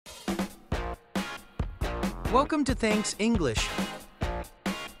Welcome to Thanks English.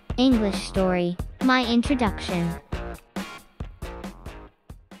 English story. My introduction.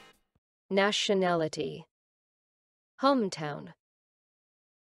 Nationality. Hometown.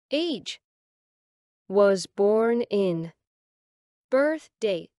 Age. Was born in. Birth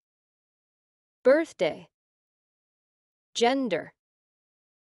date. Birthday. Gender.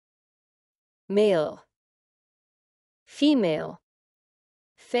 Male. Female.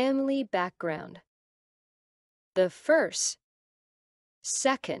 Family background. The first.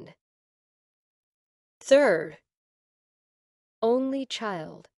 Second. Third. Only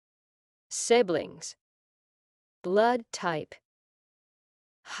child. Siblings. Blood type.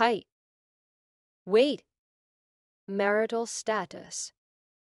 Height. Weight. Marital status.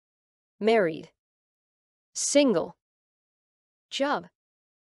 Married. Single. Job.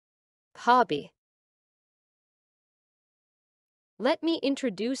 Hobby. Let me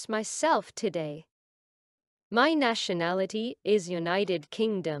introduce myself today. My nationality is United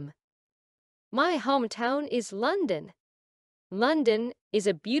Kingdom. My hometown is London. London is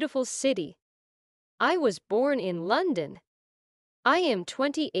a beautiful city. I was born in London. I am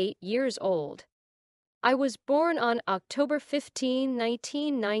 28 years old. I was born on October 15,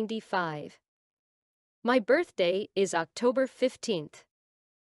 1995. My birthday is October 15th.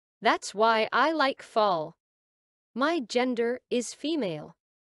 That's why I like fall. My gender is female.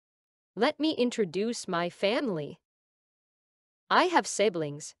 Let me introduce my family. I have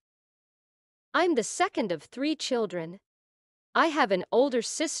siblings. I'm the second of 3 children. I have an older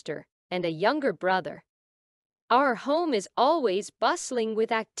sister and a younger brother. Our home is always bustling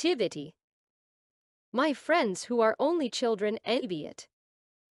with activity. My friends who are only children envy it.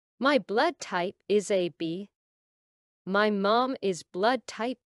 My blood type is AB. My mom is blood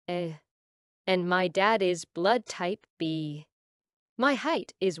type A. And my dad is blood type B. My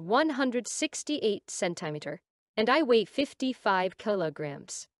height is 168 centimeters, and I weigh 55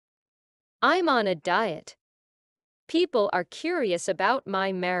 kilograms. I'm on a diet. People are curious about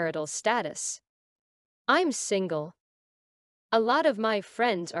my marital status. I'm single. A lot of my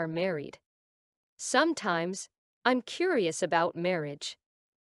friends are married. Sometimes, I'm curious about marriage.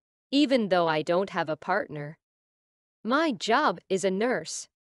 Even though I don't have a partner. My job is a nurse.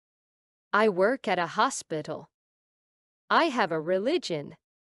 I work at a hospital. I have a religion.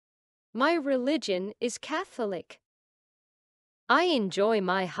 My religion is Catholic. I enjoy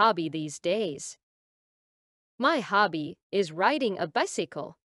my hobby these days. My hobby is riding a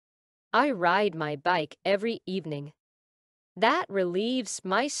bicycle. I ride my bike every evening. That relieves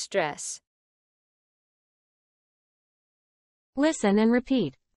my stress. Listen and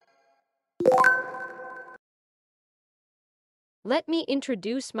repeat. Let me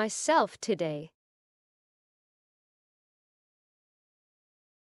introduce myself today.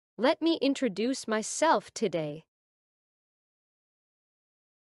 Let me introduce myself today.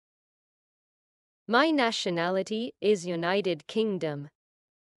 My nationality is United Kingdom.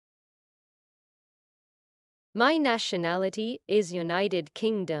 My nationality is United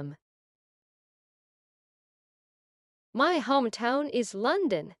Kingdom. My hometown is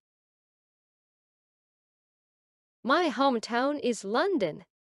London. My hometown is London.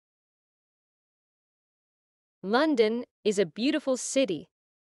 London is a beautiful city.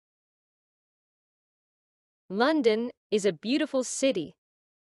 London is a beautiful city.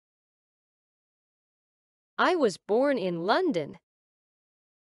 I was born in London.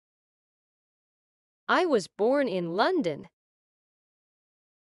 I was born in London.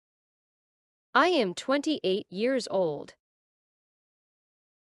 I am 28 years old.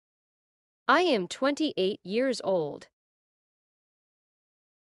 I am 28 years old.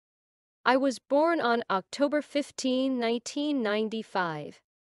 I was born on October 15, 1995.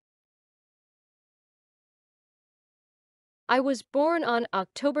 I was born on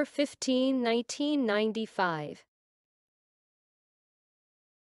October 15, 1995.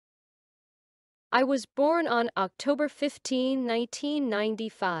 I was born on October 15,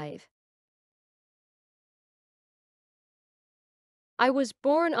 1995. I was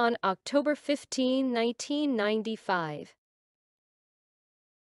born on October 15, 1995.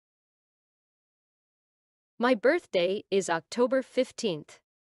 My birthday is October 15th.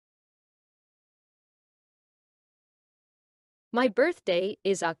 My birthday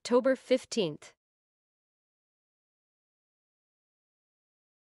is October 15th.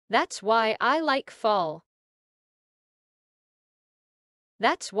 That's why I like fall.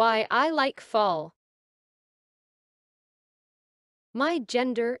 That's why I like fall. My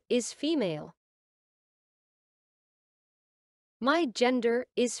gender is female. My gender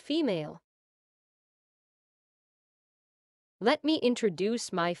is female. Let me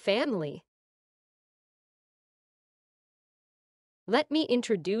introduce my family. Let me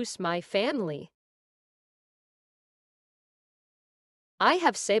introduce my family. I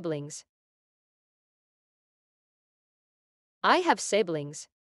have siblings. I have siblings.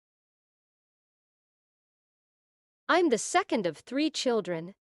 I'm the second of 3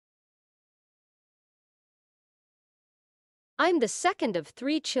 children. I'm the second of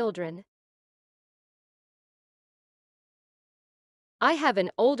 3 children. I have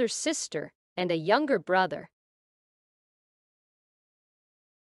an older sister and a younger brother.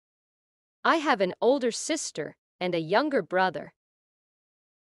 I have an older sister and a younger brother.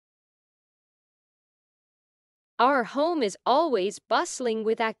 Our home is always bustling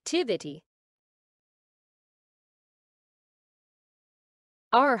with activity.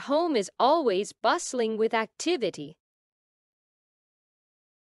 Our home is always bustling with activity.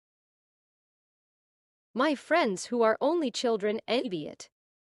 My friends who are only children envy it.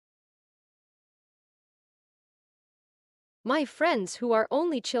 My friends who are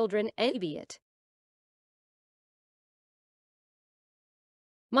only children envy it.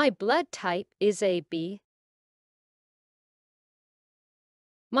 My blood type is AB.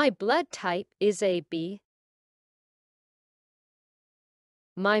 My blood type is AB.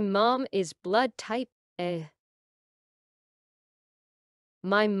 My mom is blood type A.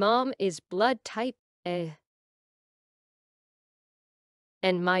 My mom is blood type A.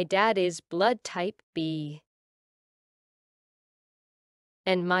 And my dad is blood type B.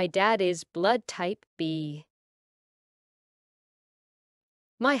 And my dad is blood type B.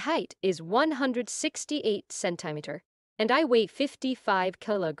 My height is 168 centimeter, and I weigh 55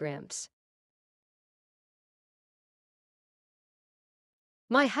 kilograms.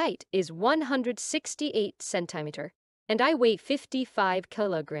 My height is 168 centimeter, and I weigh 55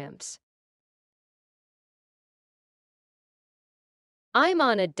 kilograms. I'm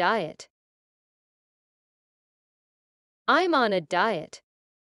on a diet. I'm on a diet.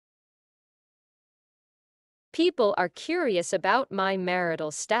 People are curious about my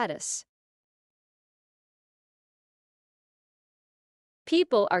marital status.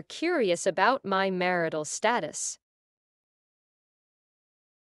 People are curious about my marital status.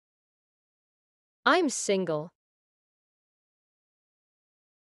 I'm single.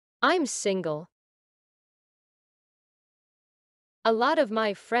 I'm single. A lot of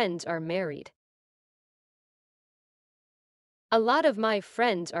my friends are married. A lot of my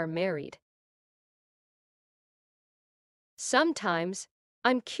friends are married. Sometimes,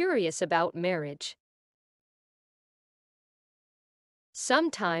 I'm curious about marriage.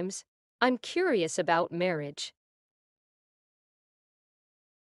 Sometimes, I'm curious about marriage.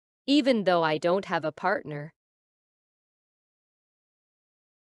 Even though I don't have a partner.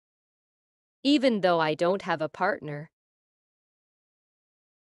 Even though I don't have a partner.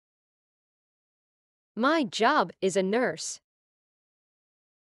 My job is a nurse.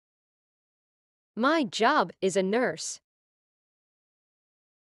 My job is a nurse.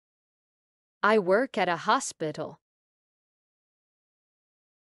 I work at a hospital.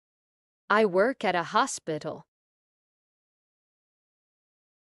 I work at a hospital.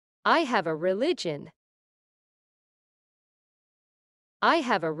 I have a religion. I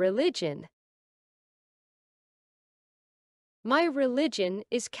have a religion. My religion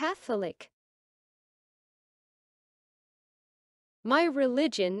is Catholic. My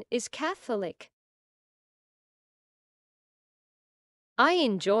religion is Catholic. I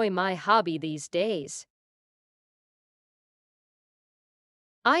enjoy my hobby these days.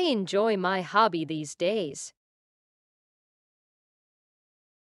 I enjoy my hobby these days.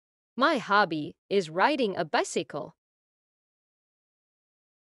 My hobby is riding a bicycle.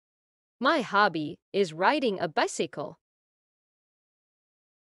 My hobby is riding a bicycle.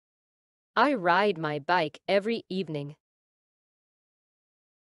 I ride my bike every evening.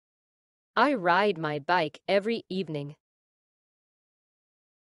 I ride my bike every evening.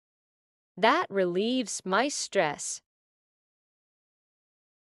 That relieves my stress.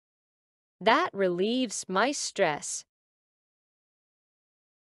 That relieves my stress.